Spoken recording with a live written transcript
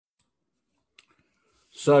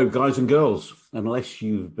So, guys and girls, unless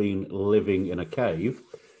you've been living in a cave,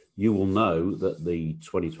 you will know that the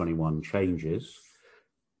 2021 changes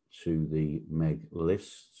to the MEG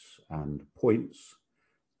lists and points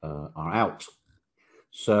are out.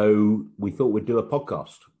 So we thought we'd do a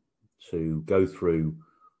podcast to go through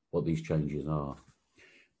what these changes are.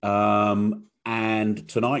 And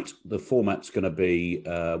tonight, the format's going to be,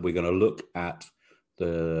 we're going to look at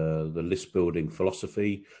the list building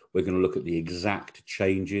philosophy. We're going to look at the exact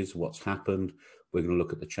changes, what's happened. We're going to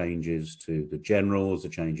look at the changes to the generals, the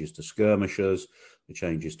changes to skirmishers, the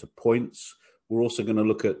changes to points. We're also going to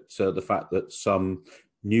look at the fact that some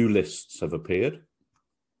new lists have appeared,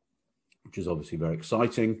 which is obviously very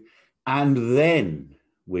exciting. And then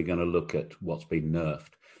we're going to look at what's been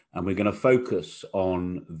nerfed. And we're going to focus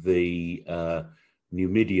on the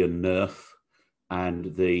Numidian nerf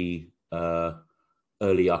and the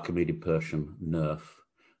early Archimedes Persian nerf,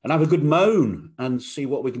 and have a good moan and see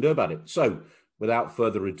what we can do about it. So without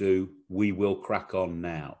further ado, we will crack on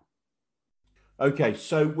now. Okay,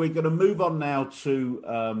 so we're going to move on now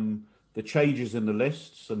to the changes in the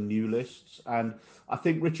lists and new lists. And I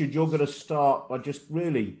think, Richard, you're going to start by just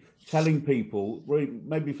really telling people,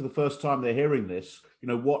 maybe for the first time they're hearing this,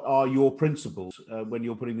 what are your principles when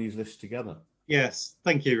you're putting these lists together? Yes,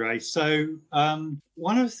 thank you, Ray. So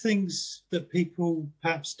one of the things that people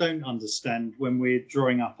perhaps don't understand when we're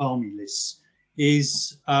drawing up army lists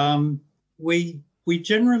is we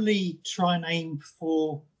generally try and aim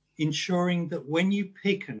for ensuring that when you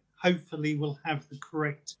pick and hopefully will have the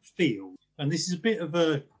correct field. And this is a bit of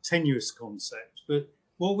a tenuous concept, but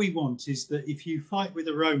what we want is that if you fight with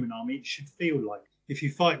a Roman army, it should feel like. If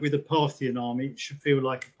you fight with a Parthian army, it should feel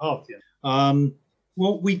like a Parthian.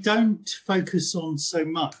 What we don't focus on so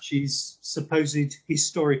much is supposed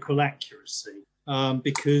historical accuracy,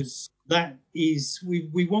 because that is,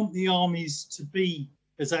 we want the armies to be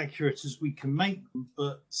as accurate as we can make them,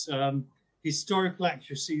 but historical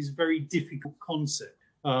accuracy is a very difficult concept.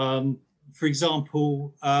 For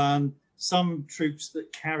example, some troops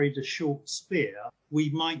that carried a short spear,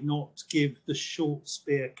 we might not give the short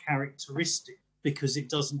spear characteristic because it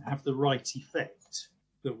doesn't have the right effect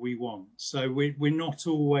that we want. So we're not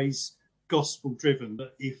always gospel driven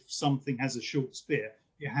that if something has a short spear,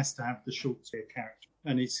 it has to have the short spear character.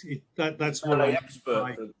 And that's what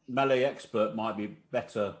melee expert might be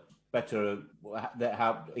better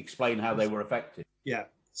explain how they were affected. Yeah.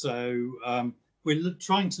 So we're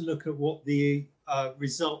trying to look at what the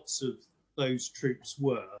results of those troops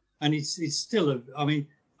were, and it's still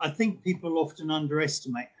I think people often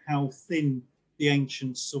underestimate how thin the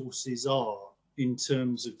ancient sources are in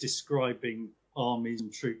terms of describing armies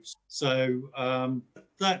and troops. So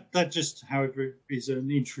that just, however, is an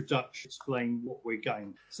introduction to explain what we're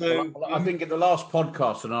going. So well, I think in the last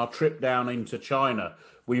podcast on our trip down into China,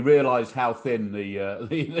 we realised how thin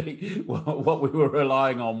the what we were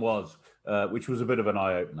relying on was, which was a bit of an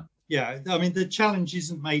eye opener. Yeah, the challenge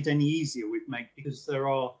isn't made any easier with MEG because there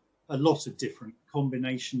are a lot of different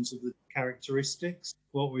combinations of the characteristics.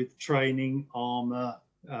 What with training, armour,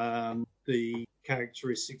 the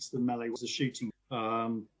characteristics, the melee was the shooting.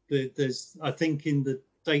 There's, I think, in the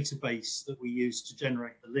database that we use to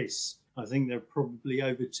generate the lists, I think there are probably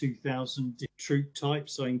over 2,000 troop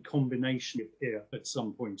types, so in combination appear at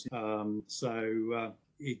some point.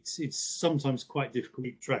 It's sometimes quite difficult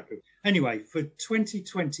to keep track of. Anyway, for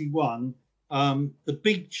 2021, the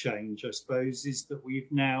big change, I suppose, is that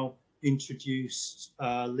we've now introduced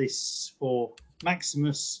lists for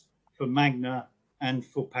Maximus, for Magna, and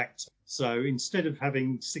for Pacta. So instead of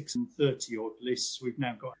having 630 odd lists, we've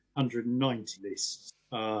now got 190 lists.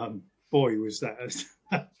 Boy, was that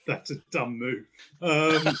that's a dumb move.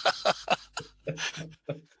 But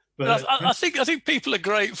I think people are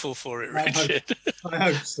grateful for it, Richard. I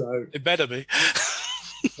hope so. It better be.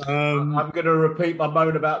 I'm going to repeat my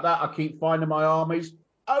moan about that. I keep finding my armies.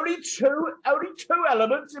 Only two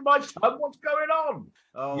elements in my tongue. What's going on?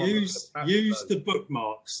 Oh, use the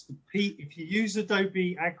bookmarks. If you use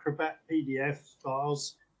Adobe Acrobat PDF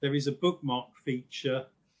files, there is a bookmark feature.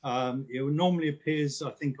 It normally appears,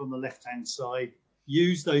 I think, on the left-hand side.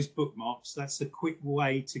 Use those bookmarks. That's a quick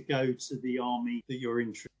way to go to the army that you're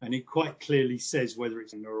interested in. And it quite clearly says whether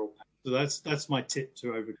it's in or out. So that's my tip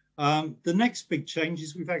to over. The next big change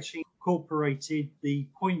is we've actually incorporated the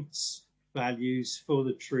points values for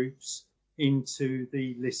the troops into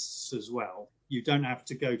the lists as well. You don't have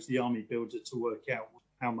to go to the army builder to work out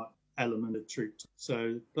how much element of troops.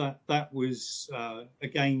 So that was,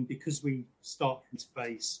 again, because we start from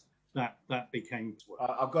space, that became...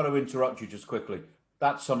 I've got to interrupt you just quickly.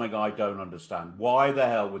 That's something I don't understand. Why the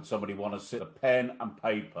hell would somebody want to sit a pen and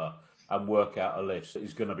paper and work out a list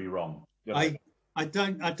is going to be wrong. You know? I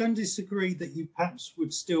don't disagree that you perhaps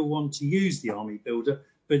would still want to use the army builder,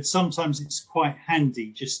 but sometimes it's quite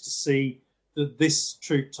handy just to see that this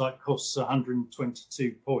troop type costs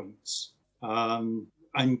 122 points. And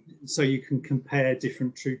so you can compare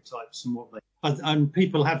different troop types and what they... And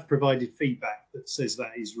people have provided feedback that says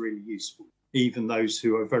that is really useful, even those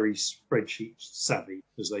who are very spreadsheet savvy,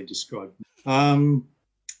 as they describe them.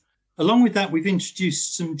 Along with that, we've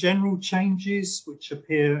introduced some general changes which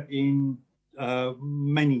appear in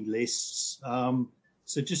many lists.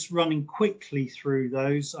 So just running quickly through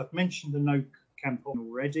those. I've mentioned the no campaign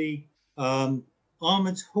already.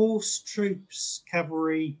 Armoured horse troops,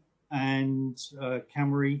 cavalry and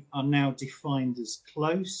cavalry are now defined as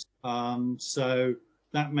close. So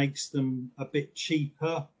that makes them a bit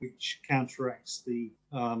cheaper, which counteracts the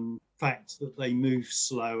fact that they move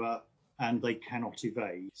slower and they cannot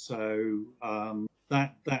evade. So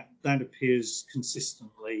that appears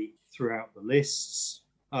consistently throughout the lists.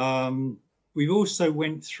 We've also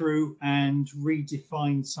went through and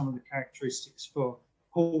redefined some of the characteristics for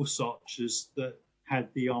horse archers that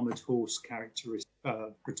had the armoured horse characteristic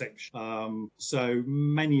protection. So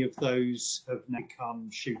many of those have now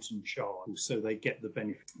come shoot and charge, so they get the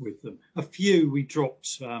benefit with them. A few we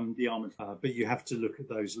dropped the armoured, but you have to look at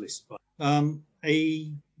those lists.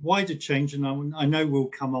 A wider change, and I know we'll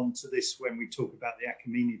come on to this when we talk about the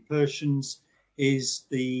Achaemenid Persians, is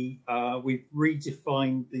we've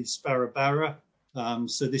redefined the Sparabara.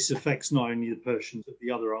 So this affects not only the Persians but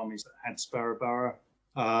the other armies that had Sparabara.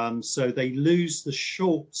 So they lose the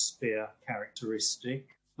short spear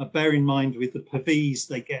characteristic. Bear in mind with the Pavis,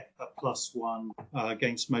 they get a +1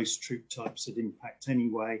 against most troop types at impact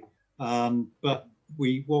anyway. But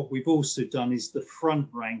what we've also done is the front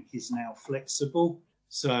rank is now flexible.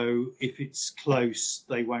 So if it's close,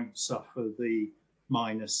 they won't suffer the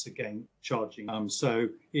minus against charging. So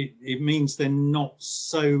it means they're not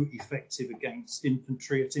so effective against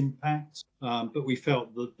infantry at impact. But we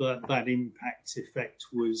felt that impact effect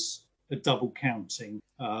was a double counting,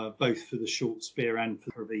 both for the short spear and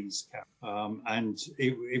for these cap. And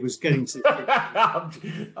it was getting to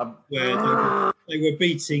where they were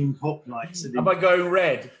beating hoplites. Am I going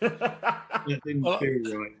red? That didn't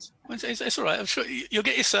feel right. It's all right. I'm sure you'll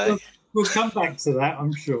get your say. We'll come back to that,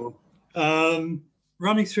 I'm sure.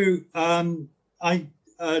 Running through,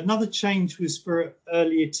 another change was for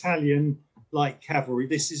early Italian light cavalry.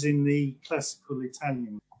 This is in the classical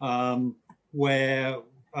Italian, where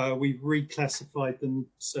we've reclassified them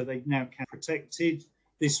so they now can be protected.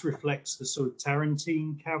 This reflects the sort of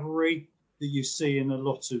Tarentine cavalry that you see in a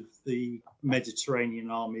lot of the Mediterranean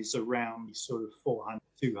armies around the sort of 400,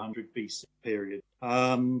 200 BC period.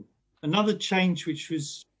 Another change, which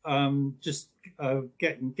was just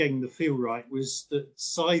getting the feel right, was that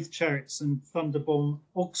scythe chariots and thunderbomb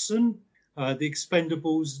oxen, the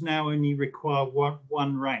expendables now only require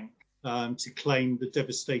one rank to claim the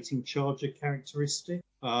devastating charger characteristic.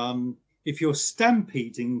 If you're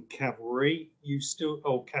stampeding cavalry,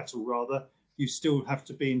 or cattle rather, you still have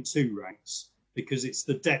to be in 2 ranks because it's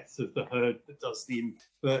the depth of the herd that does the impact.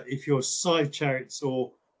 But if you're scythe chariots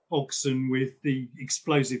or oxen with the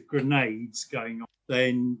explosive grenades going on,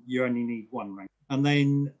 then you only need 1 rank. And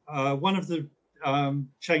then one of the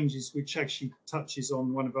changes, which actually touches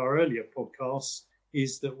on one of our earlier podcasts,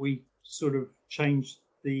 is that we sort of changed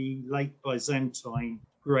the late Byzantine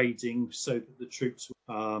grading so that the troops,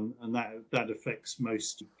 and that affects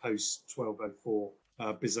most post-1204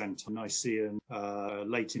 Byzantine, Nicaean,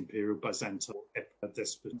 late Imperial Byzantine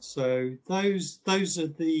despots. So those are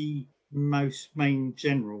the most main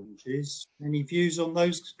general changes. Any views on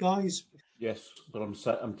those, guys? Yes, but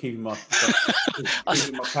I'm keeping my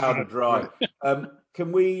powder dry.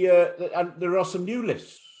 Can we? And there are some new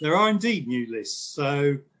lists. There are indeed new lists.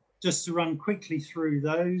 So just to run quickly through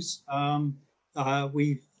those,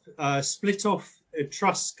 we've split off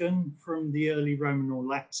Etruscan from the early Roman or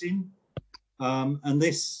Latin, and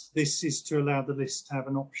this is to allow the list to have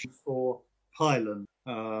an option for pylon.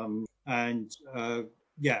 I've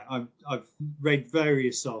read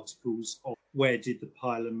various articles of where did the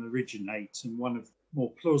pylon originate, and one of the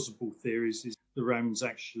more plausible theories is the Romans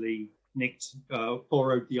actually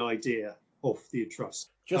borrowed the idea off the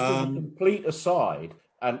Etruscans. Just as a complete aside,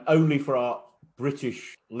 and only for our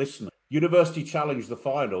British listeners, University Challenge, the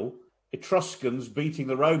final, Etruscans beating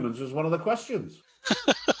the Romans was one of the questions.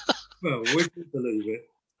 Well, we can believe it.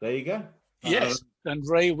 There you go. Yes, and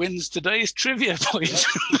Ray wins today's trivia point.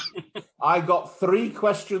 I got 3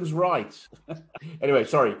 questions right. Anyway,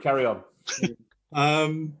 sorry, carry on.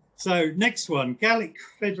 So next one, Gallic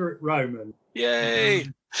Federate Roman. Yay!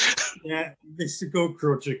 Yeah, Mr.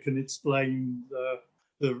 Gorkroger can explain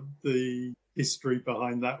the history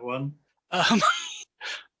behind that one.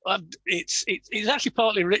 It's actually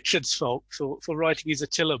partly Richard's fault for writing his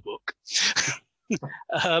Attila book.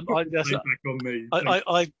 I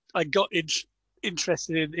got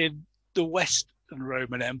interested in the Western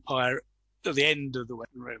Roman Empire at the end of the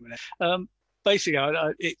Western Roman Empire. Basically,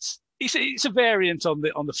 it's a variant on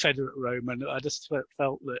the Federate Roman. I just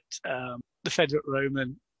felt that the Federate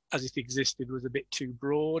Roman, as it existed, was a bit too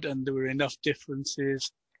broad, and there were enough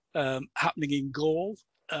differences happening in Gaul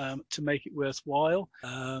to make it worthwhile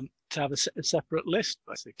to have a separate list.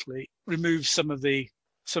 Basically, remove some of the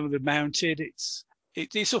mounted. It's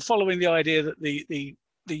sort of following the idea that the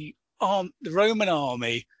Roman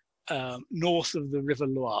army north of the River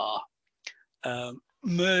Loire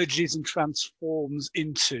merges and transforms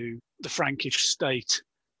into the Frankish state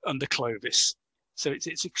under Clovis. So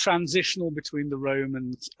it's a transitional between the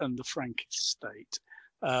Romans and the Frankish state.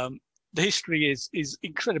 The history is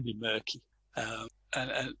incredibly murky,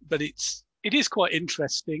 but it is quite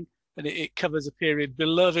interesting, and it covers a period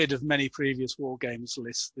beloved of many previous war games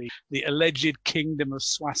lists, the alleged Kingdom of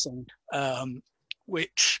Soissons,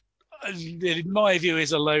 which, in my view,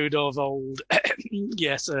 is a load of old.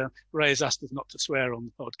 Yes, Ray has asked us not to swear on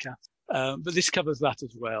the podcast, but this covers that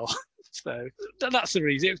as well. So that's the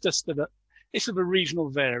reason. It was just it's of a regional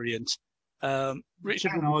variant.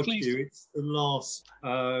 Richard, I can argue it's the last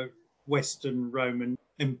Western Roman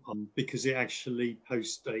Empire because it actually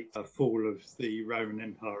postdates the fall of the Roman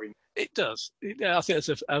Empire. It does. I think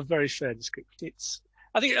that's a very fair description.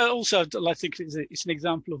 I think also I think it's an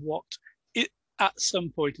example of what at some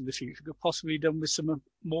point in the future could possibly be done with some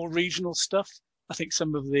more regional stuff. I think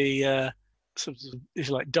some of the sort of, if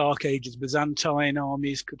you like, Dark Ages Byzantine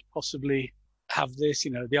armies could possibly have this.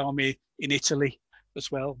 The army in Italy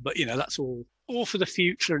as well. But that's all for the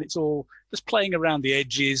future, and it's all just playing around the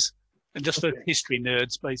edges and just for history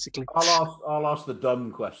nerds, basically. I'll ask the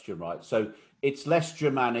dumb question, right? So it's less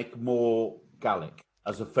Germanic, more Gallic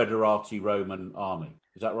as a federati Roman army.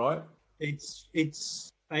 Is that right?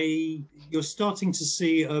 You're starting to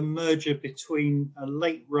see a merger between a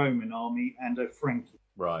late Roman army and a Frankish.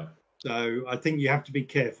 Right. So I think you have to be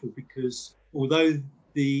careful because although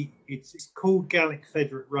it's called Gallic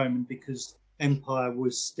Federate Roman because Empire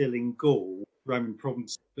was still in Gaul, Roman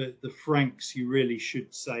province, but the Franks you really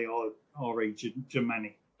should say are a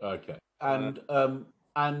Germanic. Okay. And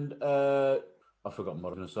I've forgotten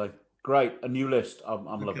what I was going to say. Great, a new list. I'm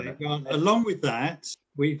loving it. Along with that,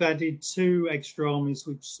 we've added 2 extra armies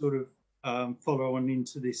which sort of follow on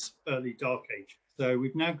into this early Dark Age. So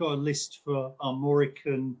we've now got a list for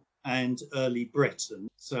Armorican and early Breton.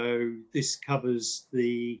 So this covers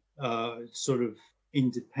the sort of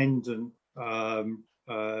independent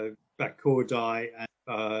Bacordai and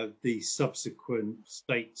the subsequent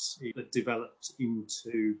states that developed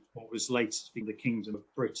into what was later to be the Kingdom of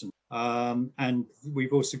Britain. And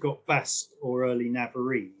we've also got Basque or early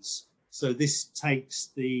Navarrese. So this takes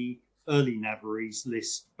the early Navarrese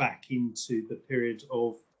list back into the period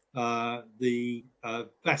of the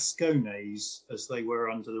Vascones, as they were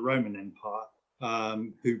under the Roman Empire,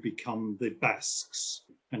 who become the Basques,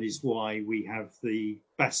 and is why we have the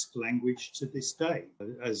Basque language to this day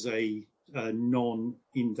as a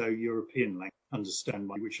non-Indo-European language. Understand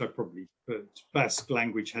which I probably, but Basque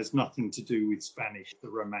language has nothing to do with Spanish, the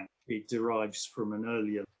Romantic. It derives from an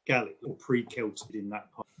earlier Gallic or pre-Celtic in that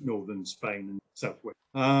part, northern Spain and southwest.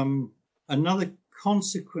 Another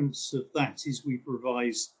consequence of that is we've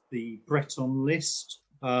revised the Breton list.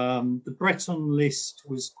 The Breton list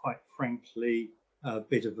was quite frankly a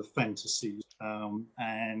bit of a fantasy.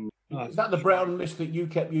 Is that the Breton list that you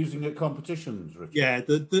kept using at competitions, Richard? Yeah,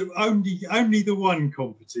 the only the one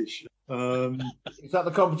competition. Is that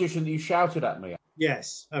the competition that you shouted at me?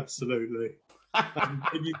 Yes, absolutely.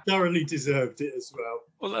 And you thoroughly deserved it as well.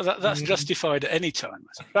 Well, that's justified at any time.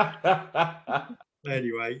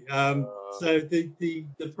 Anyway, so the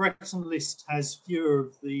Breton list has fewer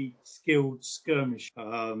of the skilled skirmish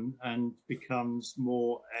and becomes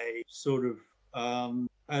more a sort of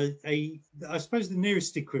I suppose the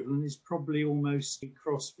nearest equivalent is probably almost a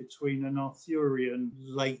cross between an Arthurian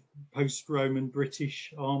late post-Roman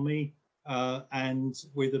British army and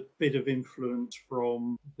with a bit of influence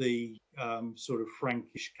from the sort of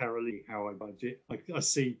Frankish Caroline, how I budget. I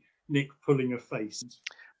see Nick pulling a face.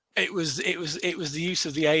 It was the use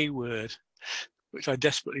of the A word, which I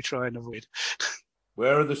desperately try and avoid.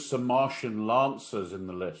 Where are the Sarmatian Lancers in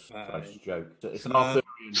the list? That's a joke. It's an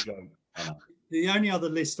Arthurian joke. I know. The only other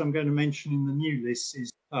list I'm going to mention in the new list is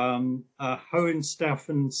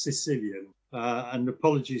Hohenstaufen Sicilian. and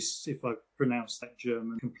apologies if I pronounced that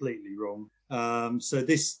German completely wrong. So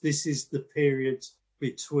this is the period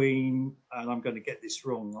between, and I'm going to get this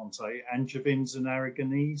wrong, aren't I? Angevins and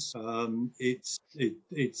Aragonese.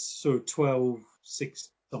 It's sort of 1260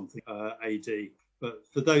 something AD. But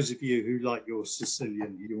for those of you who like your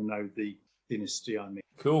Sicilian, you'll know the dynasty I mean.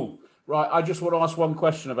 Cool. Right, I just want to ask one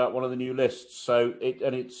question about one of the new lists. So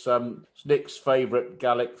it's Nick's favourite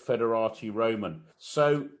Gallic Federati Roman.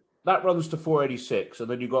 So that runs to 486, and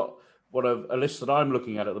then you've got a list that I'm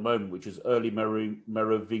looking at the moment, which is early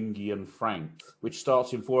Merovingian Frank, which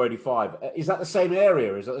starts in 485. Is that the same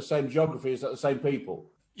area? Is that the same geography? Is that the same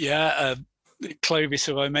people? Yeah, Clovis,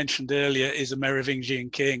 who I mentioned earlier, is a Merovingian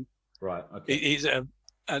king. Right. Okay. He's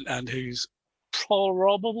and whose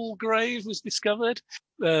probable grave was discovered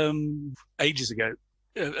ages ago,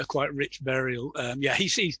 a quite rich burial. Yeah,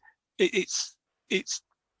 it's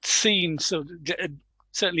seen sort of,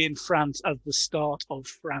 certainly in France as the start of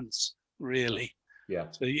France, really. Yeah.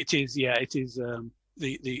 So it is. Yeah, it is.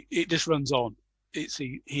 It just runs on.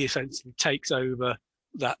 He essentially takes over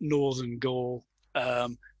that northern Gaul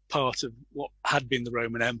part of what had been the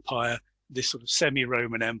Roman Empire, this sort of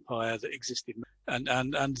semi-Roman empire that existed,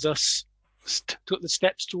 and thus took the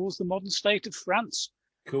steps towards the modern state of France.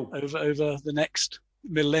 Cool. Over the next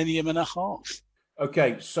millennium and a half.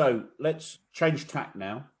 Okay, so let's change tack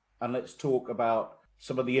now, and let's talk about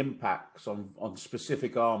some of the impacts on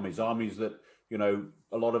specific armies that, you know,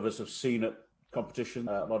 a lot of us have seen at competition,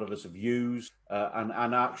 a lot of us have used,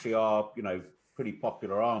 and actually are, you know, pretty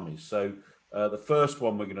popular armies. So the first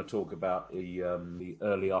one we're going to talk about the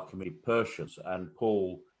early Achaemenid Persians, and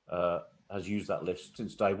Paul has used that list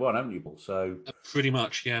since day one, haven't you, Paul? So pretty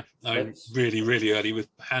much, yeah. Really, really early with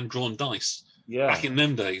hand-drawn dice. Yeah. Back in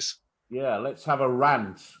them days. Yeah, let's have a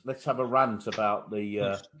rant. Let's have a rant about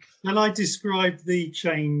the... Can I describe the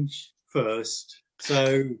change first?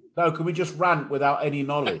 So... No, can we just rant without any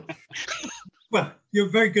knowledge? Well, you're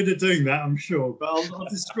very good at doing that, I'm sure, but I'll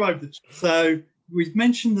describe the... So we've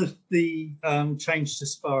mentioned the change to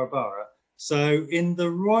Sparabara. So in the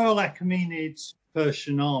Royal Achaemenid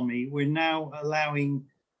Persian army, we're now allowing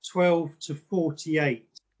 12 to 48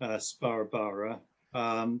 Sparabara.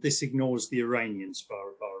 This ignores the Iranian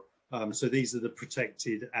Sparabara. So these are the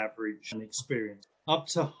protected, average, and experienced. Up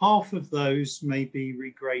to half of those may be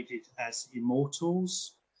regraded as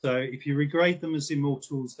immortals. So if you regrade them as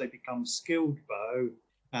immortals, they become skilled bow.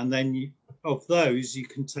 And then of those, you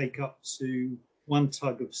can take up to one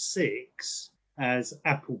tug of 6 as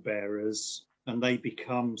apple bearers, and they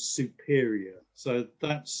become superior. So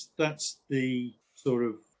that's the sort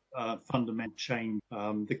of fundamental change.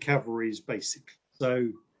 The cavalry is basic. So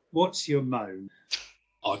what's your moan?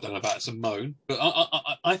 I don't know about it's a moan, but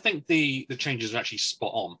I think the changes are actually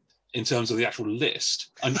spot on in terms of the actual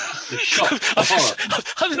list. And the shock, the horror.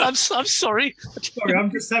 I'm sorry. Sorry,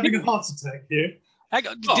 I'm just having a heart attack here. Hang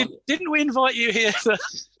on, didn't we invite you here for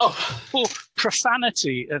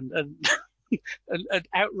profanity and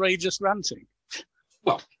outrageous ranting?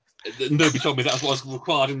 Well, nobody told me that was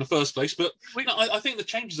required in the first place, but no, I think the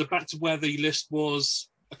changes are back to where the list was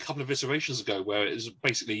a couple of iterations ago, where it was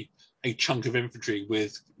basically a chunk of infantry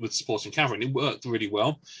with supporting cavalry, and it worked really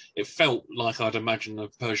well. It felt like I'd imagined a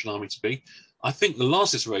Persian army to be. I think the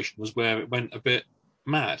last iteration was where it went a bit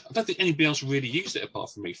mad. I don't think anybody else really used it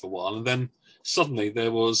apart from me for a while, and then suddenly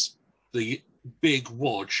there was the big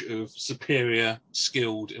wodge of superior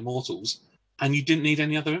skilled immortals, and you didn't need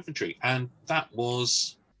any other infantry, and that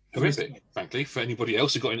was horrific, frankly, for anybody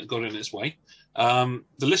else who got in its way. The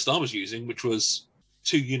list I was using, which was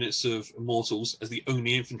 2 units of immortals as the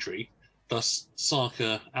only infantry, plus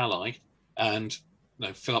Sarka ally, and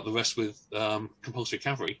fill up the rest with compulsory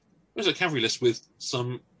cavalry. It was a cavalry list with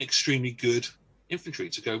some extremely good infantry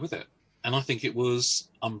to go with it, and I think it was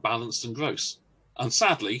unbalanced and gross. And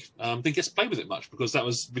sadly, didn't get to play with it much because that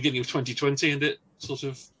was the beginning of 2020, and it sort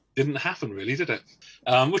of didn't happen, really, did it?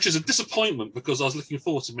 Which is a disappointment because I was looking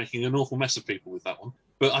forward to making an awful mess of people with that one.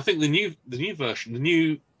 But I think the new version, the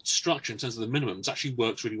new structure in terms of the minimums actually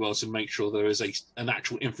works really well to make sure there is an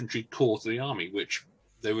actual infantry core to the army, which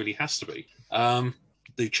there really has to be.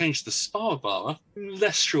 They changed the Sparabara,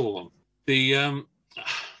 less sure on.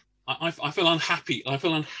 I feel unhappy. I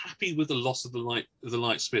feel unhappy with the loss of the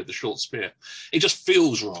light spear, the short spear. It just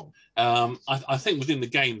feels wrong. I think within the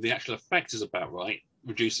game the actual effect is about right,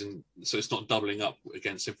 reducing so it's not doubling up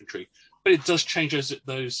against infantry, but it does change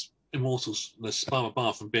those immortals, the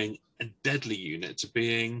Sparabara, from being a deadly unit to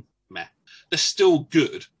being meh. They're still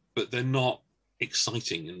good, but they're not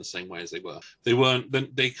exciting in the same way as they were. They weren't.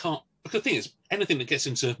 They can't. Because the thing is, anything that gets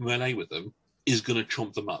into melee with them is going to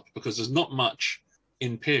chomp them up because there's not much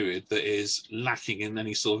in period that is lacking in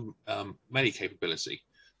any sort of melee capability,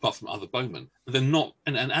 apart from other bowmen. They're not,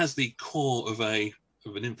 and as the core of an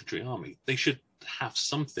infantry army, they should have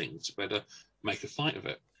something to better make a fight of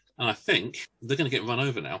it. And I think they're going to get run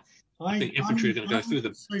over now. I think infantry are going to go through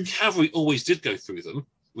them. Cavalry always did go through them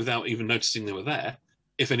without even noticing they were there,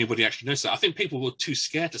 if anybody actually noticed that. I think people were too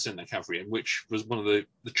scared to send their cavalry in, which was one of the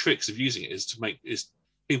tricks of using it, is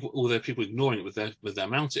people ignoring it with their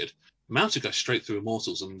mounted. Mounted go straight through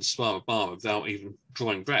immortals and spar without even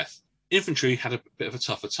drawing breath. Infantry had a bit of a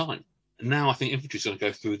tougher time. And now I think infantry is going to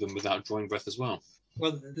go through them without drawing breath as well.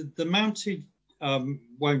 Well, the mounted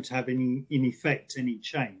won't have in effect any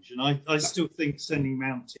change, and I still think sending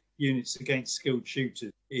mounted units against skilled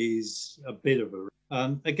shooters is a bit of a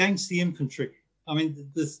against the infantry. I mean,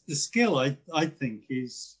 the skill I think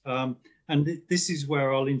is, and this is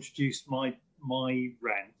where I'll introduce my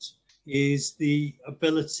rant, is the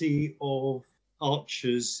ability of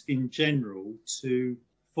archers in general to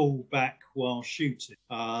fall back while shooting,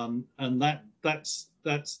 and that's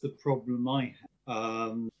the problem I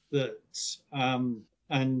have.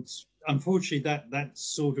 And unfortunately, that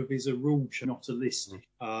sort of is a rule, not a list.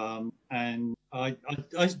 And I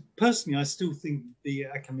personally, I still think the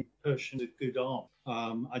Academy Persian is a good art.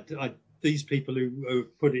 These people who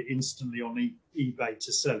put it instantly on eBay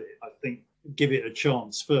to sell it, I think give it a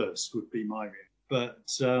chance first would be my view. But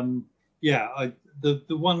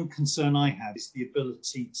the one concern I have is the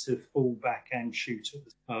ability to fall back and shoot,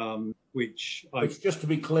 which just to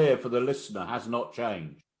be clear for the listener, has not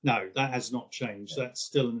changed. No, that has not changed. That's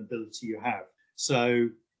still an ability you have. So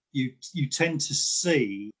you tend to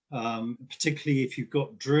see, particularly if you've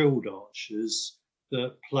got drilled archers,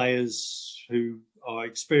 that players who are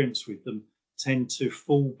experienced with them tend to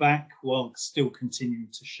fall back while still continuing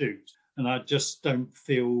to shoot. And I just don't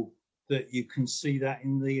feel that you can see that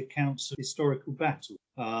in the accounts of historical battle.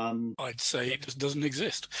 I'd say it just doesn't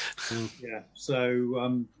exist. Yeah,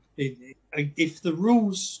 so if the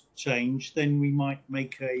rules change, then we might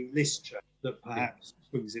make a list change that perhaps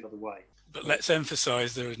swings it the other way. But let's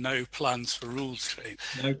emphasise there are no plans for rules change.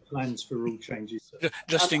 No plans for rule changes.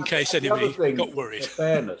 Just in case anybody got worried. For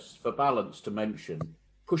fairness, for balance to mention,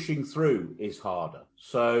 pushing through is harder.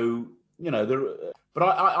 So, but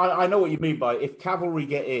I know what you mean by if cavalry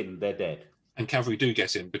get in, they're dead. And cavalry do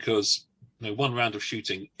get in because one round of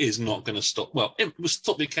shooting is not going to stop. Well, it will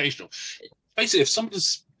stop the occasional. Basically, if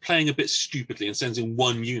someone's playing a bit stupidly and sends in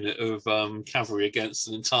one unit of cavalry against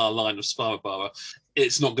an entire line of Spara,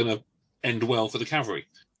 it's not going to end well for the cavalry.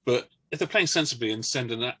 But if they're playing sensibly and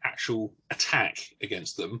send an actual attack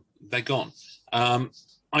against them, they're gone. I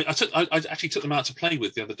actually took them out to play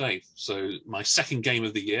with the other day. So my second game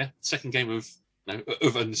of the year, second game of an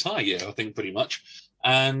entire year, I think, pretty much.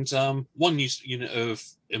 And one unit of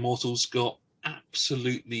Immortals got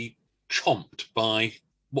absolutely chomped by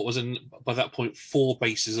what was by that point 4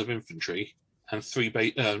 bases of infantry and 4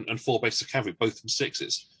 bases of cavalry, both from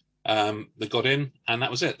 6s. They got in, and that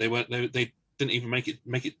was it. They didn't even make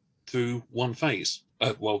it through one phase.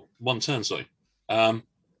 One turn, sorry.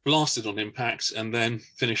 Blasted on impacts and then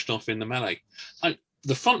finished off in the melee.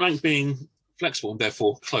 The front rank being flexible and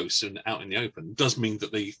therefore close and out in the open does mean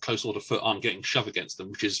that the close order foot aren't getting shoved against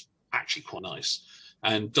them, which is actually quite nice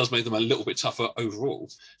and does make them a little bit tougher overall.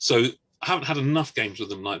 So I haven't had enough games with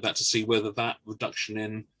them like that to see whether that reduction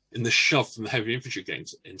in the shove from the heavy infantry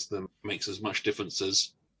games into them makes as much difference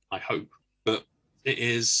as I hope. But it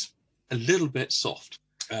is a little bit soft.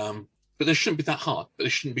 But they shouldn't be that hard. But they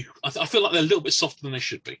shouldn't be. I feel like they're a little bit softer than they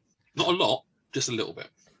should be. Not a lot, just a little bit.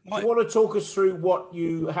 Do you want to talk us through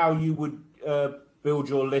how you would build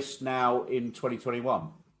your list now in 2021?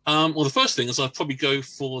 Well, the first thing is I'd probably go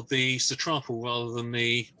for the satrapal rather than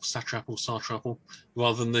the satrapal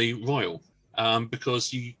rather than the royal,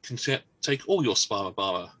 because you can take all your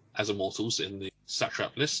Spara as immortals in the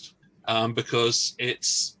satrap list, because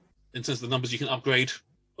it's in terms of the numbers you can upgrade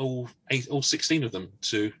all 16 of them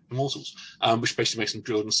to immortals, which basically makes them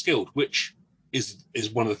drilled and skilled, which is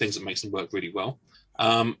one of the things that makes them work really well.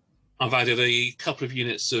 I've added a couple of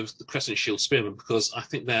units of the Crescent Shield Spearmen because I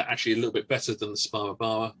think they're actually a little bit better than the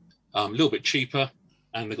Spara, a little bit cheaper,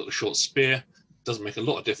 and they've got the short spear. Doesn't make a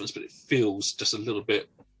lot of difference, but it feels just a little bit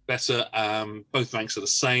better. Both ranks are the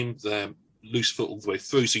same. They're loose foot all the way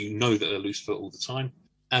through, so you know that they're loose foot all the time.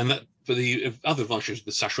 And that, for the other advantage of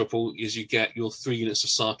the Satrapal is you get your 3 units of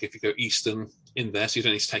Sark if you go Eastern in there, so you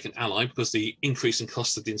don't need to take an ally, because the increase in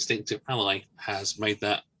cost of the instinctive ally has made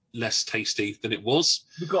that less tasty than it was.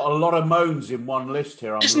 We've got a lot of moans in one list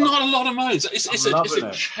here. It's not a lot of moans. It's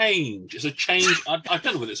a change. It's a change. I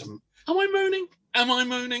don't know whether it's am I moaning? Am I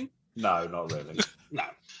moaning? No, not really.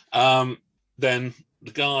 No. Then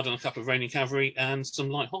the guard and a couple of reigning cavalry and some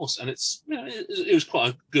light horse, and it was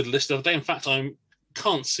quite a good list the other day. In fact, I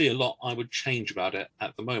can't see a lot I would change about it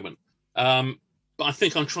at the moment. But I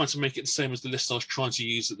think I'm trying to make it the same as the list I was trying to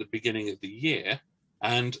use at the beginning of the year.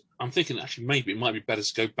 And I'm thinking actually maybe it might be better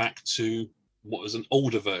to go back to what was an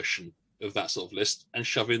older version of that sort of list and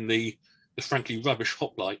shove in the frankly rubbish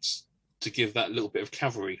hoplites to give that little bit of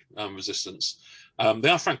cavalry resistance. They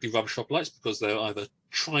are frankly rubbish hoplites because they're either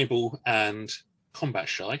tribal and combat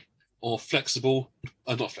shy, or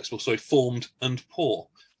formed and poor.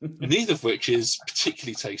 Neither of which is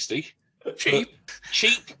particularly tasty. Cheap,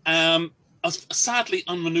 sadly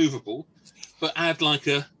unmaneuverable, but add like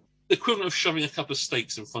the equivalent of shoving a couple of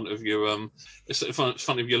stakes in front of your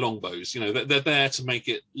longbows. They're there to make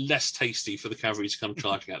it less tasty for the cavalry to come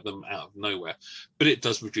charging at them out of nowhere, but it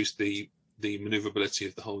does reduce the maneuverability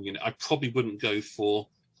of the whole unit. I probably wouldn't go for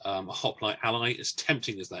a hoplite ally, as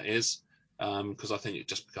tempting as that is, because I think it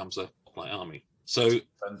just becomes a hoplite army. So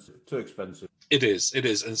too expensive. It is, and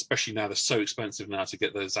especially now they're so expensive now to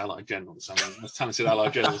get those allied generals. I mean, the talented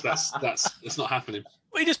allied generals, it's not happening.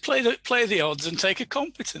 We just play the odds and take a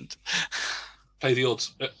competent. Play the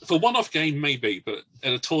odds for one-off game, maybe, but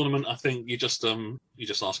in a tournament, I think you're just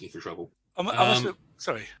asking for trouble.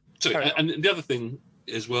 Sorry. And the other thing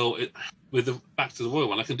as well, back to the Royal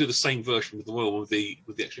one, I can do the same version with the Royal one with the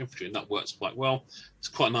extra infantry, and that works quite well. It's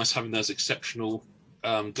quite nice having those exceptional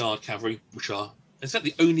guard cavalry, which are. Is that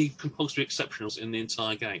the only compulsory exceptionals in the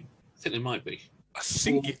entire game? I think they might be. I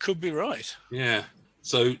think you could be right. Yeah.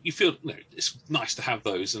 So you feel it's nice to have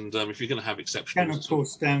those, and if you're going to have exceptionals, and of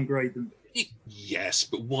course downgrade them. Yes,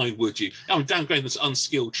 but why would you? Downgrade them to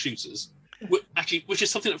unskilled shooters, which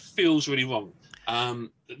is something that feels really wrong.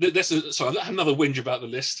 Sorry, I have another whinge about the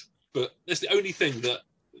list, but that's the only thing that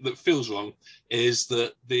feels wrong is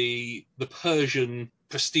that the Persian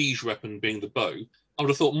prestige weapon being the bow. I would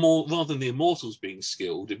have thought more, rather than the immortals being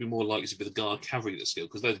skilled, it'd be more likely to be the guard cavalry that's skilled,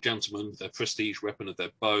 because they're the gentlemen, their prestige weapon of their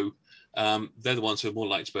bow. They're the ones who are more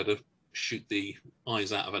likely to be able to shoot the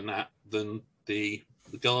eyes out of a gnat than the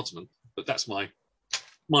guardsmen. But that's my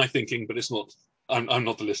thinking, but it's not. I'm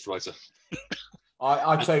not the list writer.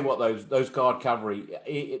 I tell you what, those guard cavalry,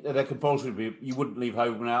 they're compulsory. You wouldn't leave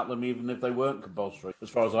home without them, even if they weren't compulsory. As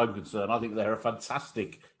far as I'm concerned, I think they're a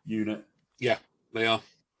fantastic unit. Yeah, they are.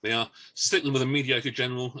 Stick them with a mediocre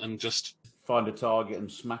general and just find a target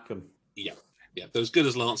and smack them. Yeah. They're as good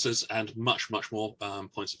as lancers and much more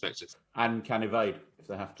points effective. And can evade if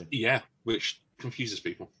they have to. Yeah, which confuses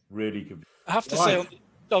people. Really confuses. I have to say,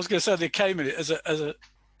 I was going to say the Caymanid as a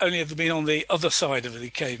only ever been on the other side of the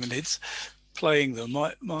Caymanids, playing them.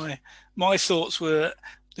 My thoughts were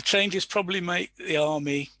the changes probably make the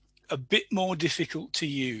army a bit more difficult to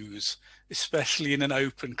use, especially in an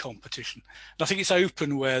open competition. And I think it's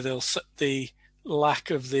open where the lack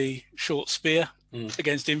of the short spear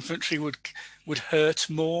against infantry would hurt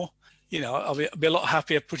more. I'll be a lot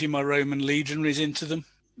happier putting my Roman legionaries into them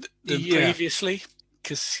than previously,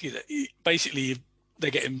 because basically they're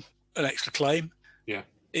getting an extra claim. Yeah,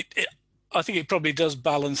 I think it probably does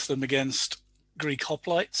balance them against Greek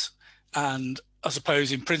hoplites, and I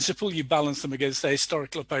suppose in principle you balance them against their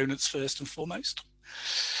historical opponents first and foremost.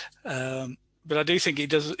 But I do think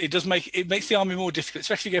it makes the army more difficult,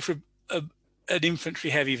 especially if you go for an infantry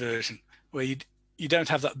heavy version where you don't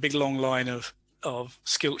have that big long line of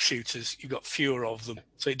skilled shooters. You've got fewer of them,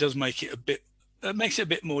 so it does make it makes it a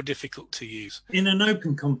bit more difficult to use. In an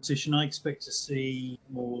open competition, I expect to see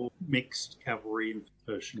more mixed cavalry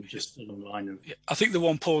version, just along the line of. Yeah, I think the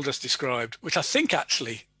one Paul just described, which I think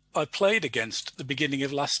actually I played against at the beginning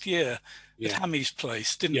of last year at Hammy's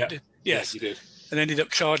place, didn't it? Yes, you did. And ended up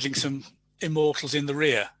charging some immortals in the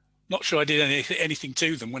rear. Not sure I did anything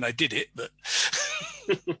to them when I did it, but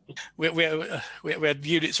we had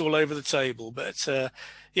units all over the table. But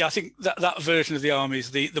I think that version of the army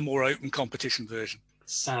is the more open competition version.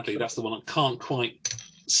 Sadly, that's the one I can't quite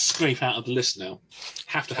scrape out of the list now.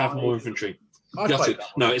 Have to have more infantry.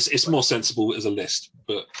 No, it's more sensible as a list,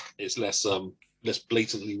 but it's less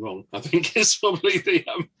blatantly wrong. I think it's probably the.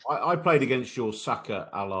 I played against your Saka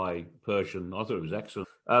ally Persian. I thought it was excellent.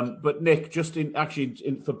 But Nick, just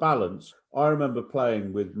for balance, I remember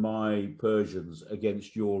playing with my Persians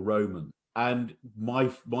against your Romans, and my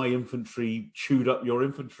infantry chewed up your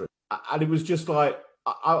infantry, and it was just like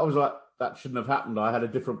I was like, that shouldn't have happened. I had a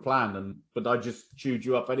different plan, but I just chewed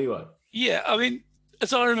you up anyway. Yeah, I mean,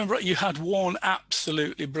 as I remember, you had one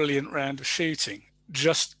absolutely brilliant round of shooting.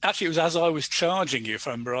 It was as I was charging you, if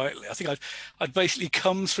I remember rightly. I think I'd basically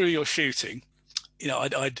come through your shooting.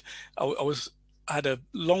 I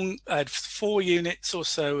had 4 units or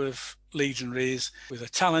so of legionaries with a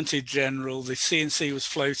talented general. The CNC was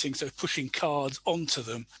floating, so pushing cards onto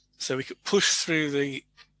them, so we could push through the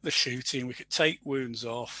shooting. We could take wounds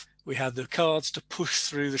off. We had the cards to push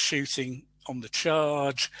through the shooting on the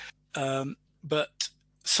charge, but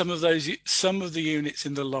some of the units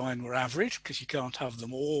in the line were average, because you can't have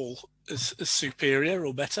them all as superior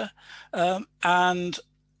or better, and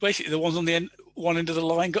basically the ones on the one end of the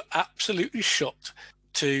line got absolutely shocked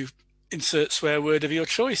to insert swear word of your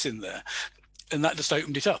choice in there, and that just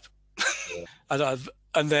opened it up. Yeah.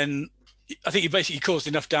 and then I think you basically caused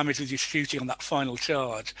enough damage with your shooting on that final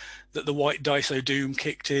charge that the white dice o' doom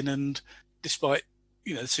kicked in, and despite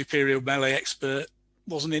the superior melee expert,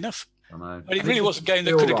 wasn't enough. I know. But it really was a game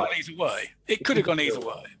that could have gone either way. It could have gone either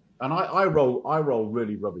way. And I roll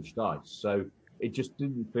really rubbish dice, so it just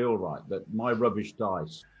didn't feel right that my rubbish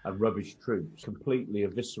dice and rubbish troops completely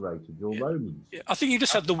eviscerated your Romans. Yeah. I think you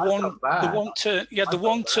just had the one turn. You had the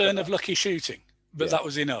one turn of lucky shooting, but that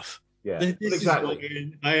was enough. Yeah, this exactly.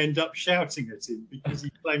 Is why I end up shouting at him, because he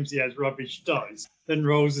claims he has rubbish dice, then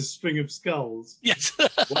rolls a string of skulls. Yes.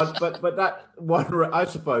 but that one, I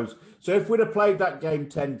suppose. So if we'd have played that game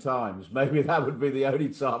 10 times, maybe that would be the only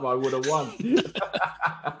time I would have won.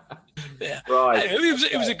 Yeah. Right. Anyway,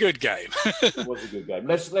 it was a good game. It was a good game.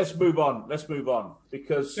 Let's move on. Let's move on,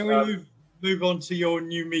 because Can we move on to your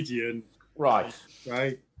Numidian? Right.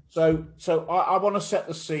 Right. So I want to set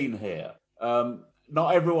the scene here.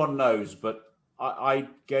 Not everyone knows, but I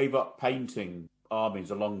gave up painting armies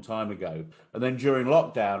a long time ago, and then during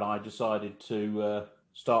lockdown I decided to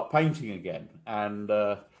start painting again, and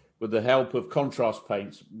with the help of contrast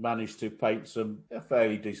paints managed to paint some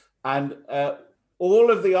fairly decent. And all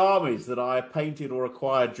of the armies that I painted or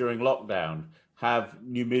acquired during lockdown have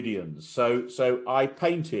Numidians. So I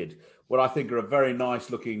painted what I think are a very nice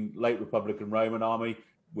looking late Republican Roman army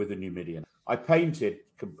with a Numidian. I painted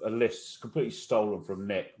a list completely stolen from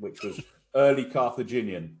Nick, which was early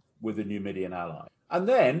Carthaginian with a Numidian ally. And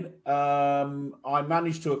then I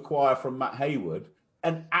managed to acquire from Matt Hayward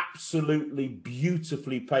an absolutely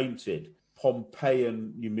beautifully painted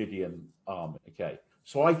Pompeian Numidian army. Okay,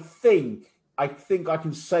 so I think I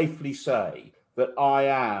can safely say that I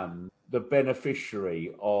am the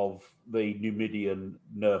beneficiary of the Numidian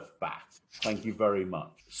nerf bat. Thank you very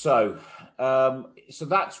much. So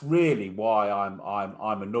that's really why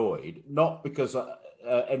I'm annoyed, not because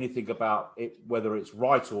anything about it, whether it's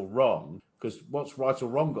right or wrong, because what's right or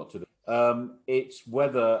wrong got to do? It's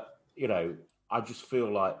whether, I just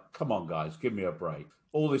feel like, come on, guys, give me a break.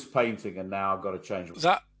 All this painting, and now I've got to change.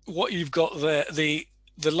 That what you've got there, the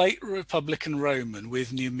late Republican Roman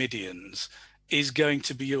with Numidians is going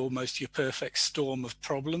to be almost your perfect storm of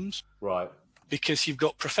problems. Right. Because you've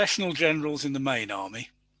got professional generals in the main army.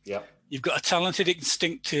 Yep. You've got a talented,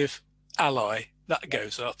 instinctive ally that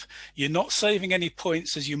goes up. You're not saving any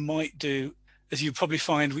points as you might do, as you probably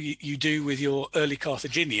find you do with your early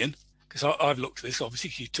Carthaginian, because I've looked at this,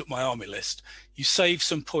 obviously, you took my army list. You save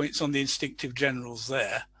some points on the instinctive generals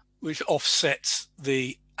there, which offsets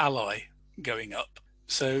the ally going up.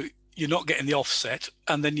 So you're not getting the offset,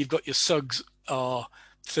 and then you've got your sugs are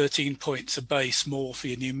 13 points a base more for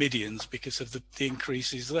your Numidians because of the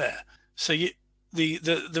increases there. So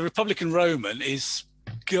the Republican Roman is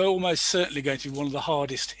almost certainly going to be one of the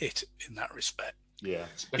hardest hit in that respect. Yeah,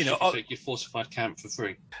 especially if you take your fortified camp for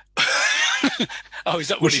free. Oh, is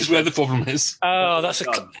that which is where the problem is? Oh,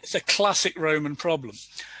 it's a classic Roman problem.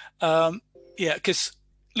 Yeah, because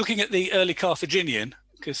looking at the early Carthaginian,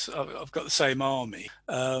 because I've got the same army,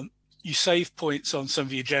 you save points on some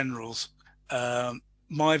of your generals.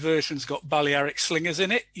 My version's got Balearic slingers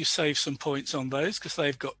in it. You save some points on those because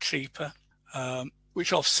they've got cheaper,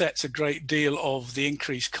 which offsets a great deal of the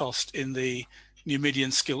increased cost in the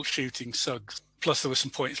Numidian skilled shooting sugs. Plus, there were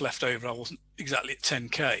some points left over. I wasn't exactly at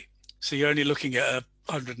 10k, so you're only looking at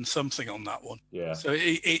 100 and something on that one. Yeah. So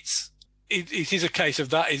it is a case of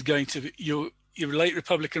that is going to be your late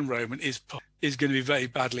Republican Roman is going to be very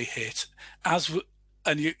badly hit,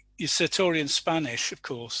 and your Sertorian Spanish, of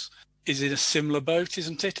course, is in a similar boat,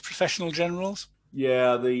 isn't it? Professional generals.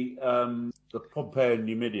 Yeah, the Pompeian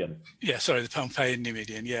Numidian. Yeah, sorry, the Pompeian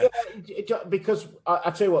Numidian. Yeah. Because I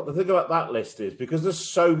tell you what, the thing about that list is because there's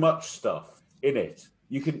so much stuff in it.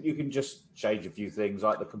 You can just change a few things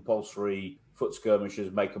like the compulsory foot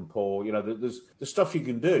skirmishers, make them poor. There's stuff you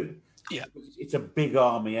can do. Yeah, it's a big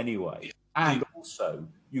army anyway, yeah. And also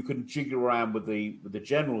you can jiggle around with the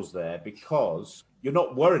generals there because you're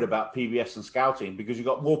not worried about PBS and scouting because you've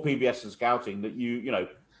got more PBS and scouting that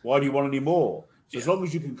why do you want any more? So as long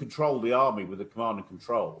as you can control the army with the command and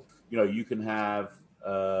control, you can have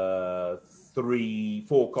 4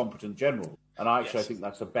 competent generals. And I think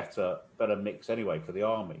that's a better mix anyway for the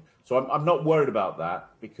army. So I'm not worried about that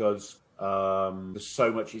because there's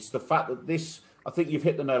so much. It's the fact that this, I think you've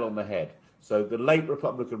hit the nail on the head. So the late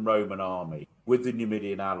Republican Roman army with the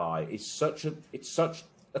Numidian ally is such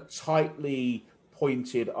a tightly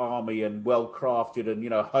pointed army and well crafted and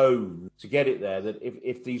honed to get it there, that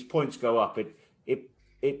if these points go up,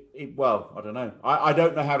 well, I don't know. I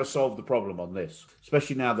don't know how to solve the problem on this,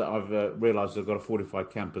 especially now that I've realised I've got a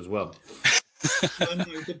fortified camp as well. No,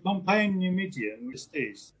 the Pompeian Numidian, which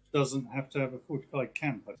doesn't have to have a fortified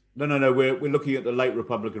camp. No. We're looking at the late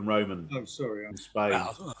Republican Roman. Oh, sorry. In Spain,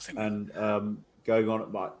 and going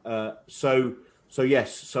on at So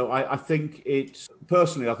yes. So I think it's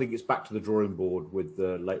personally, I think it's back to the drawing board with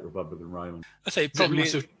the late Republican Roman. I say probably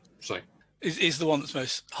is the one that's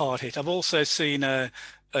most hard hit. I've also seen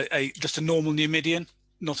just a normal Numidian,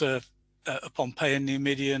 not a Pompeian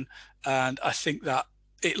Numidian, and I think that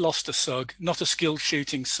it lost a sug, not a skilled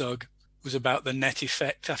shooting sug. It was about the net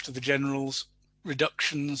effect after the generals'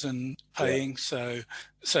 reductions and paying. Yeah.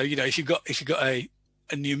 So if you've got a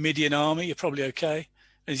Numidian army, you're probably okay.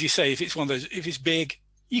 As you say, if it's one of those, if it's big,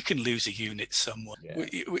 you can lose a unit somewhere. Yeah.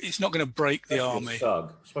 It's not going to break the army.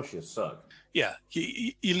 Especially a sug. Yeah,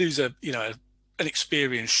 you lose an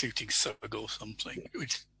experienced shooting sug or something,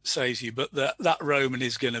 which saves you. But that Roman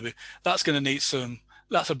is going to need some.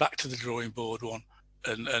 That's a back to the drawing board one,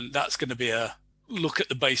 and that's going to be a look at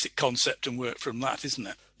the basic concept and work from that, isn't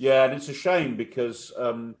it? Yeah, and it's a shame because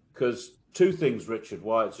 2 things, Richard,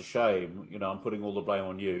 why it's a shame. I'm putting all the blame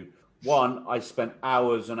on you. One, I spent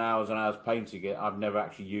hours and hours and hours painting it. I've never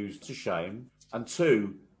actually used. It's a shame. And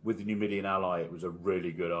 2, with the Numidian ally, it was a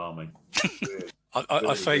really good army.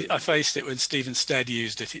 I faced it when Stephen Stead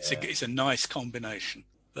used it. It's a nice combination.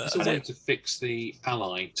 It's a way to fix the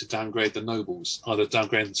ally to downgrade the nobles, either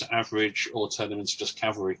downgrade them to average or turn them into just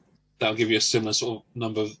cavalry. That'll give you a similar sort of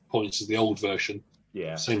number of points as the old version.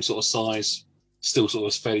 Yeah. Same sort of size, still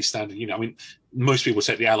sort of fairly standard. Most people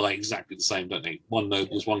take the ally exactly the same, don't they? 1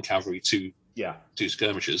 nobles, 1 cavalry, 2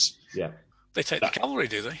 skirmishers. Yeah. They take the cavalry,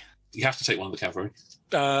 do they? You have to take 1 of the cavalry.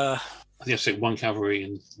 I think you have to take 1 cavalry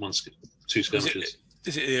and 2 skirmishers.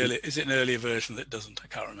 Is it an earlier version that doesn't? I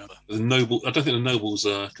can't remember. I don't think the nobles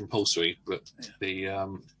are compulsory, but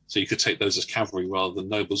so you could take those as cavalry rather than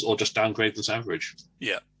nobles, or just downgrade them to average.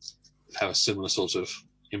 Yeah, have a similar sort of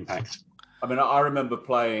impact. I mean, I remember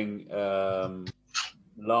playing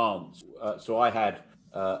Lance. So I had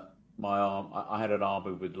I had an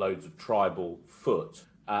army with loads of tribal foot,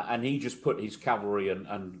 and he just put his cavalry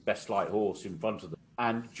and best light horse in front of them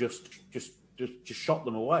and just shot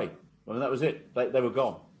them away. I mean, that was it. They were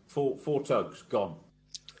gone. Four tugs gone.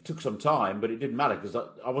 It took some time, but it didn't matter because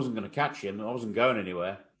I wasn't going to catch him and I wasn't going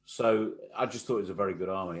anywhere. So I just thought it was a very good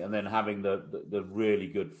army. And then having the really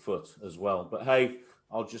good foot as well. But hey,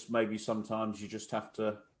 maybe sometimes you just have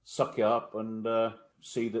to suck it up and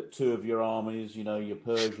see that 2 of your armies, your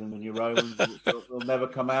Persian and your Romans, will never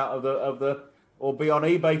come out of the or be on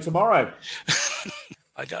eBay tomorrow.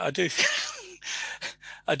 I do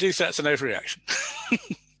think that's an overreaction.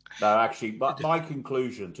 No, actually, my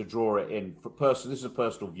conclusion to draw it in, this is a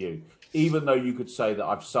personal view, even though you could say that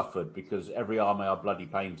I've suffered because every army I bloody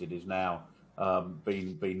painted is now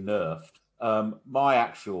been nerfed. My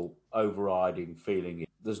actual overriding feeling is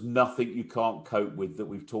there's nothing you can't cope with that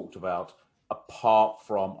we've talked about apart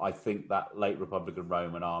from, I think, that late Republican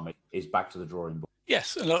Roman army is back to the drawing board.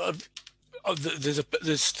 Yes, and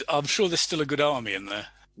I'm sure there's still a good army in there.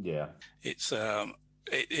 Yeah. It's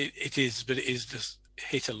it is, but it is just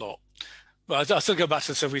hit a lot. But I still go back to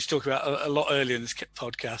the stuff we talked about a lot earlier in this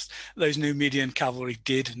podcast. Those Numidian cavalry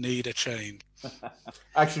did need a change.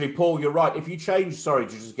 Actually, Paul, you're right. If you change, to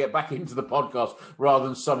just get back into the podcast rather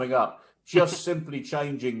than summing up, just simply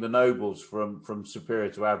changing the nobles from superior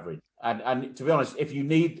to average. And to be honest, if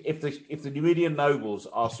the Numidian nobles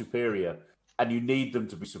are superior and you need them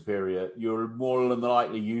to be superior, you're more than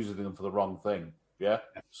likely using them for the wrong thing. Yeah.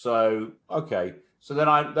 So okay. So then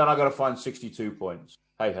I got to find 62 points.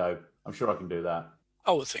 Hey ho, I'm sure I can do that.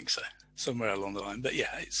 I would think so, somewhere along the line. But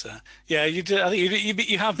yeah, it's you do. I think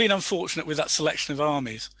you have been unfortunate with that selection of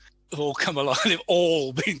armies. Have all come along. They've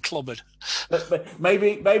all been clobbered. But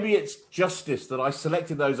maybe it's justice that I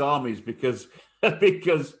selected those armies because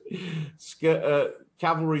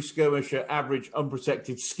cavalry, skirmisher, average,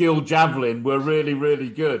 unprotected, skilled javelin were really, really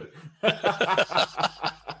good.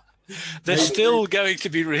 They're still going to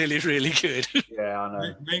be really, really good. Yeah, I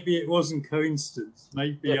know. Maybe it wasn't coincidence.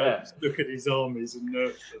 Maybe I just look at his armies and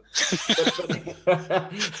nerf them.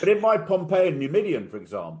 But in my Pompeian Numidian, for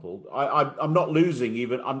example, I'm not losing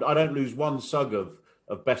even. I don't lose 1 sug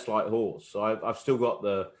of best light horse. So I've still got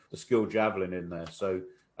the skilled javelin in there. So,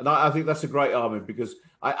 and I think that's a great army because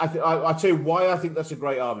I tell you why I think that's a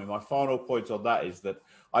great army. My final point on that is that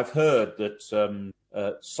I've heard that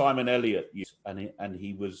Simon Elliott and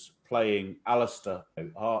he was playing Alistair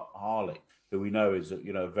Harley, who we know is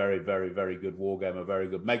a very, very, very good wargamer, very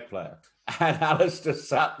good Meg player. And Alistair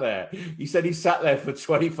sat there. He said he sat there for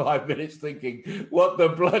 25 minutes thinking, what the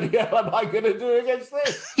bloody hell am I going to do against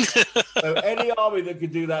this? So any army that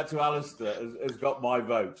could do that to Alistair has got my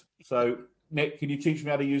vote. So, Nick, can you teach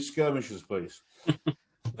me how to use skirmishers, please?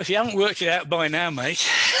 If you haven't worked it out by now, mate,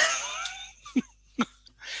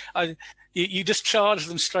 you just charge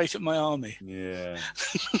them straight at my army. Yeah.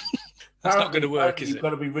 That's not going to work, is it? You've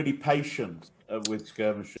got to be really patient with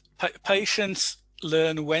skirmishers. Patience.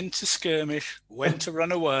 Learn when to skirmish, when to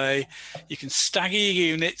run away. You can stagger your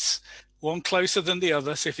units, one closer than the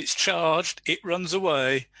other. So if it's charged, it runs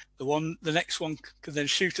away. The next one can then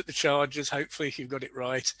shoot at the chargers, hopefully if you've got it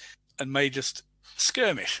right, and may just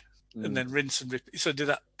skirmish and then rinse and repeat. So do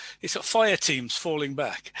that. It's like fire teams falling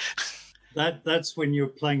back. That's when you're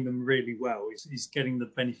playing them really well. Is getting the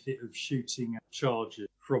benefit of shooting at charges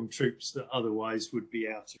from troops that otherwise would be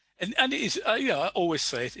out. And it is, I always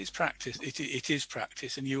say it's practice. It is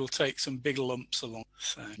practice, and you will take some big lumps along.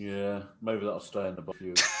 So. Yeah, maybe that'll stay in the book.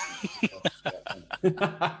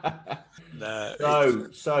 No.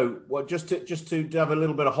 So what? Just to have a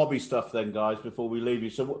little bit of hobby stuff, then, guys, before we leave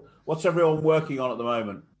you. So, what's everyone working on at the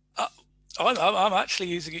moment? I'm actually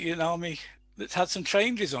using an army that's had some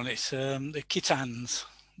changes on it. The Khitans,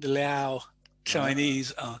 the Liao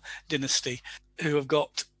Chinese dynasty, who have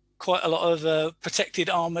got quite a lot of protected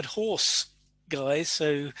armoured horse guys.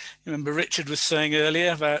 So you remember Richard was saying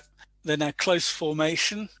earlier about they're now close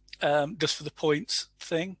formation, just for the points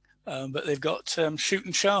thing. But they've got shoot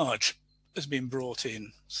and charge has been brought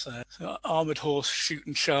in. So armoured horse, shoot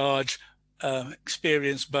and charge,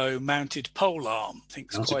 experienced bow, mounted polearm. I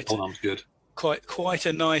think it's good. Quite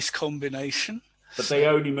a nice combination. But they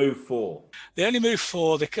only move 4. They only move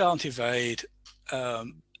 4. They can't evade,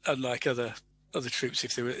 unlike other troops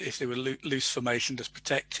if they were loose formation, just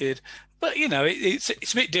protected. But it's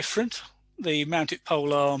a bit different. The mounted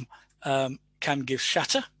polearm can give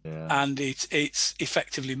shatter, and it's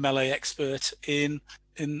effectively melee expert in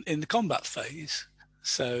the combat phase.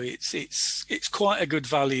 So it's quite a good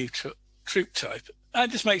value troop type. And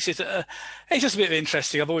it just makes it it's just a bit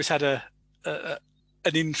interesting. I've always had an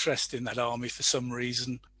interest in that army for some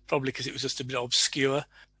reason, probably because it was just a bit obscure.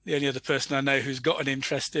 The only other person I know who's got an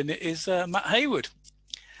interest in it is Matt Hayward,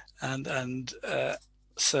 and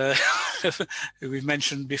so who we've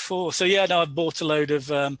mentioned before. So I bought a load of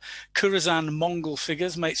Khorasan Mongol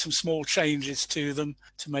figures, made some small changes to them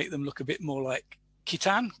to make them look a bit more like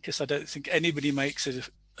Khitan, because I don't think anybody makes a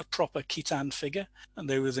proper Khitan figure, and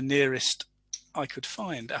they were the nearest I could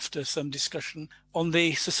find after some discussion on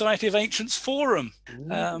the Society of Ancients forum.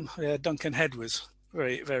 Duncan Head was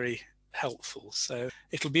very, very helpful. So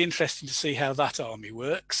it'll be interesting to see how that army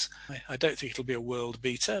works. I don't think it'll be a world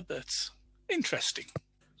beater, but interesting.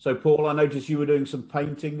 So, Paul, I noticed you were doing some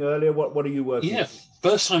painting earlier. What are you working on?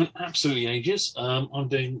 First time in absolutely ages. I'm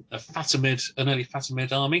doing an early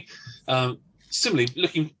Fatimid army. Similarly,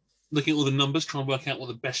 looking at all the numbers, trying to work out what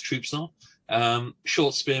the best troops are.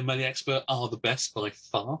 Short spear, melee expert are the best by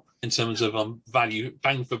far in terms of value,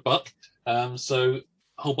 bang for buck. So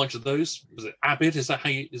a whole bunch of those. Was it Abid? Is that?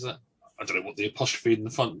 I don't know what the apostrophe in the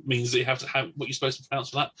front means. That you have to have what you're supposed to pronounce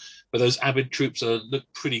for that. But those Abid troops look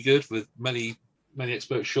pretty good with melee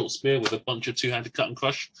expert short spear with a bunch of two-handed cut and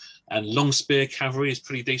crush, and long spear cavalry is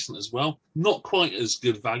pretty decent as well. Not quite as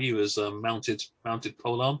good value as mounted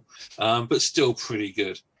polearm, but still pretty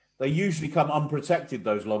good. They usually come unprotected,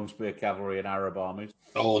 those long spear cavalry and Arab armies.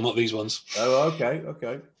 Oh, not these ones. Oh,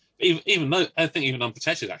 okay. Even though I think even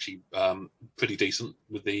unprotected actually pretty decent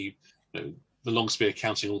with the long spear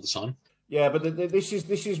counting all the time. Yeah, but this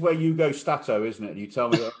is where you go stato, isn't it? And you tell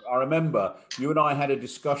me. I remember you and I had a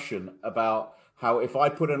discussion about how if I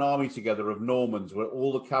put an army together of Normans where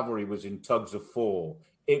all the cavalry was in tugs of 4,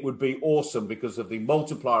 it would be awesome because of the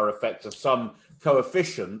multiplier effect of some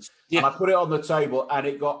coefficient. Yeah. And I put it on the table and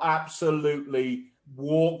it got absolutely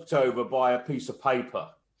walked over by a piece of paper.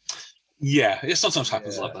 Yeah, it sometimes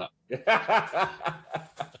happens like that.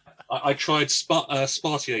 I tried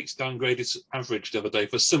Spartiate's downgraded average the other day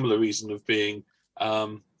for a similar reason of being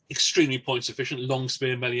extremely points efficient, long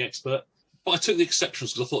spear, melee expert. But I took the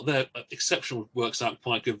exceptions because I thought their exceptional works out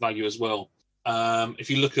quite good value as well. If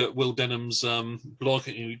you look at Will Denham's blog,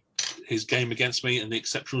 his game against me, and the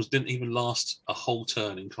exceptionals didn't even last a whole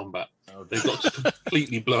turn in combat. They got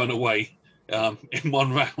completely blown away in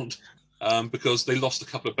one round. because they lost a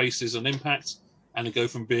couple of bases on impact, and they go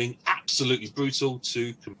from being absolutely brutal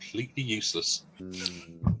to completely useless.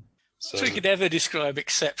 So we could ever describe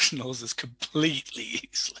exceptionals as completely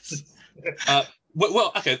useless.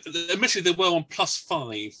 Well, okay. Admittedly, they were on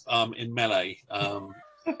 +5 in melee,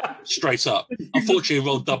 straight up. Unfortunately,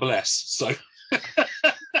 rolled double S. So,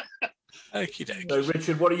 Okie dokie. So,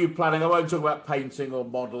 Richard, what are you planning? I won't talk about painting or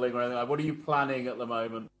modelling or anything like that. What are you planning at the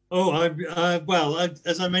moment? Well,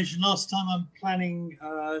 as I mentioned last time, I'm planning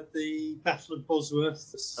the Battle of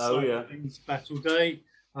Bosworth. Battle Day.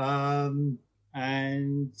 I'm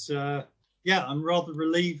rather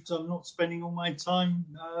relieved I'm not spending all my time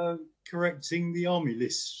correcting the army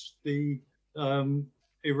list. The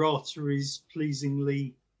errata is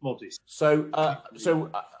pleasingly modest. So I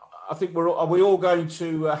think are we all going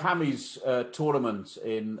to Hammy's tournament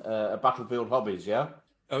in Battlefield Hobbies? Yeah.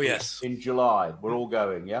 Oh yes. In July, we're all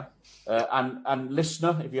going. Yeah. And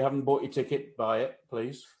listener, if you haven't bought your ticket, buy it,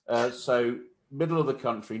 please. So middle of the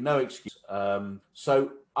country, no excuse.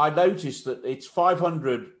 So I noticed that it's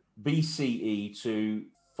 500 BCE to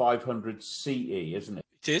 500 CE, isn't it?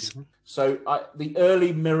 It is. So the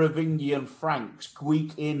early Merovingian Franks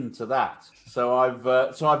squeak into that. So I've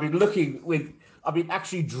been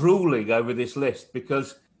actually drooling over this list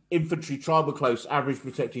because infantry, tribal close, average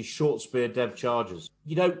protected, short spear, dev chargers.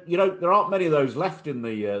 You know, there aren't many of those left in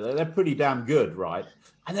the. They're pretty damn good, right?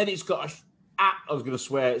 And then it's got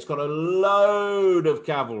it's got a load of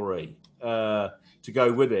cavalry to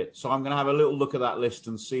go with it. So I'm going to have a little look at that list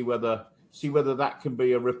and see whether that can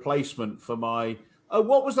be a replacement for my. Oh,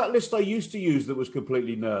 what was that list I used to use that was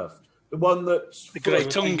completely nerfed? The one that's the Great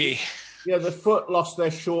Tungi. Yeah, the foot lost their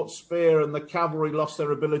short spear and the cavalry lost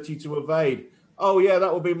their ability to evade. Oh, yeah, that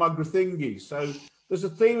will be my Grathingi. So there's a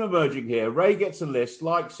theme emerging here. Ray gets a list,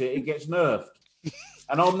 likes it, it gets nerfed.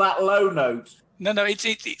 And on that low note... No,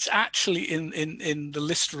 it's actually in the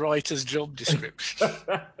list writer's job description.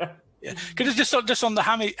 Yeah. Could I just on the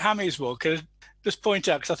Hammy's one, could I just point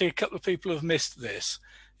out, because I think a couple of people have missed this,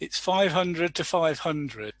 it's 500 to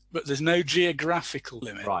 500, but there's no geographical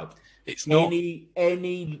limit. Right. It's not any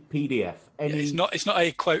PDF. It's not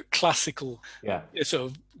a quote classical sort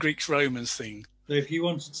of Greeks Romans thing. So if you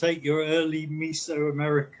want to take your early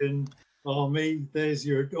Mesoamerican army, there's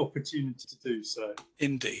your opportunity to do so.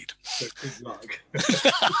 Indeed. So good luck.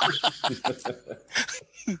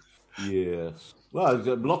 Yes. Well,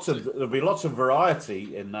 there'll be lots of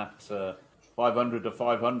variety in that 500 to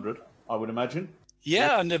 500, I would imagine.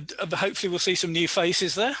 Yeah, and hopefully we'll see some new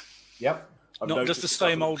faces there. Yep. Not just the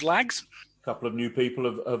same old lags. A couple of new people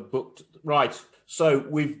have booked. Right. So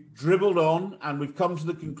we've dribbled on and we've come to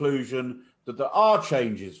the conclusion that there are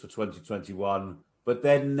changes for 2021, but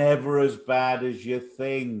they're never as bad as you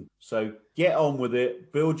think. So get on with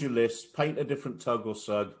it, build your list, paint a different tug or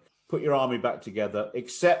sug, put your army back together,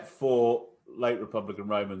 except for late Republican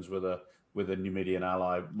Romans with a Numidian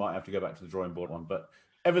ally. Might have to go back to the drawing board one, but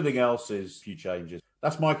everything else is a few changes.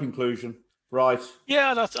 That's my conclusion. Right.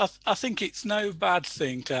 Yeah, I think it's no bad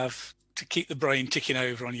thing to keep the brain ticking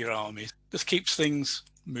over on your armies. Just keeps things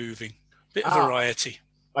moving. Bit of variety.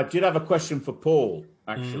 I did have a question for Paul,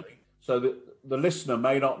 actually. So the listener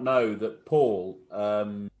may not know that Paul,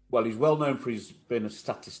 he's well known for he's been a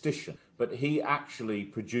statistician, but he actually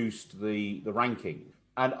produced the ranking.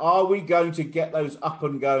 And are we going to get those up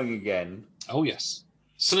and going again? Oh, yes.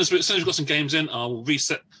 As soon as we've got some games in, I'll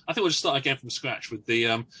reset. I think we'll just start again from scratch with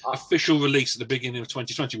the official release at the beginning of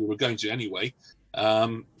 2020. We were going to anyway.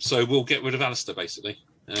 So we'll get rid of Alistair, basically.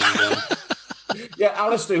 And, yeah,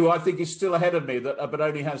 Alistair, who I think is still ahead of me, but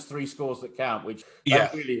only has 3 scores that count, which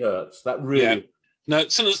really hurts. That really... Yeah. No,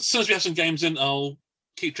 as soon as we have some games in, I'll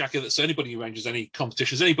keep track of it. So anybody who arranges any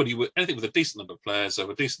competitions, anything with a decent number of players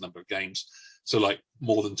over a decent number of games, so like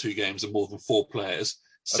more than 2 games and more than 4 players,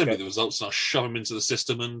 send me the results and I'll shove them into the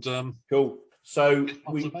system. And cool. So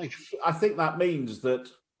I think that means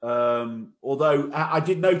that although I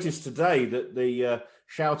did notice today that the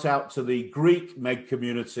shout out to the Greek Meg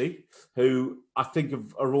community, who I think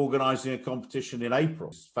are organising a competition in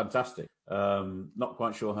April. It's fantastic. Not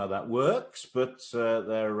quite sure how that works, but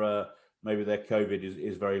maybe their COVID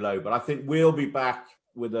is very low. But I think we'll be back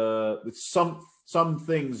with some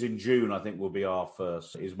things in June. I think will be our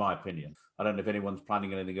first, is my opinion. I don't know if anyone's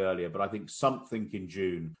planning anything earlier, but I think something in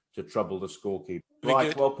June to trouble the scorekeeper.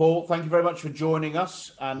 Right. Well, Paul, thank you very much for joining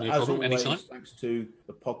us. And as always, anytime. Thanks to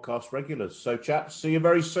the podcast regulars. So, chaps, see you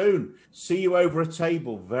very soon. See you over a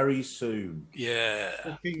table very soon. Yeah.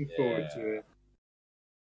 Looking forward to it.